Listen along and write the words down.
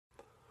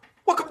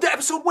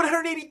episode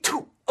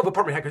 182 of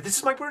Apartment Hacker. This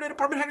is Mike Burnett,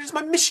 Apartment Hacker. This is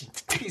my mission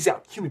to tease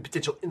out human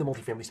potential in the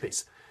multifamily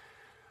space.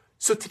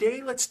 So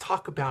today, let's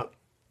talk about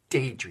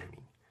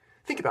daydreaming.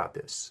 Think about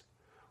this.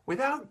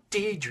 Without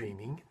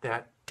daydreaming,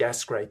 that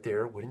desk right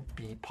there wouldn't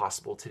be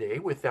possible today.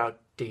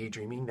 Without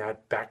daydreaming,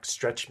 that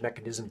backstretch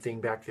mechanism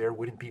thing back there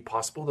wouldn't be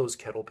possible. Those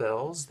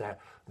kettlebells,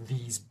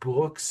 these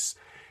books,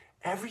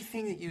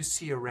 everything that you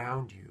see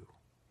around you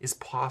is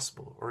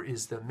possible or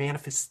is the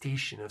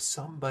manifestation of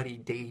somebody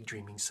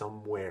daydreaming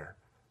somewhere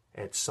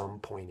at some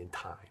point in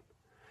time.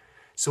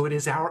 So it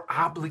is our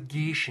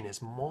obligation as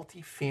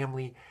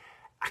multifamily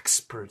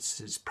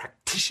experts, as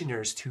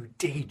practitioners, to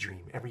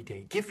daydream every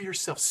day. Give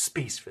yourself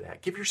space for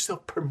that. Give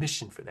yourself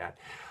permission for that.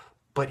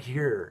 But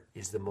here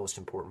is the most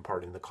important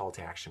part in the call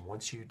to action.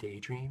 Once you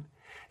daydream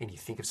and you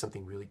think of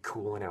something really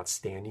cool and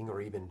outstanding,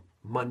 or even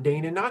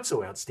mundane and not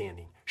so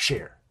outstanding,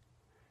 share.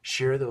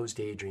 Share those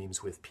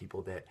daydreams with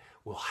people that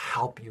will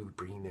help you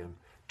bring them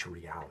to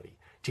reality.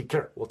 Take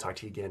care. We'll talk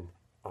to you again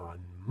on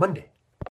Monday.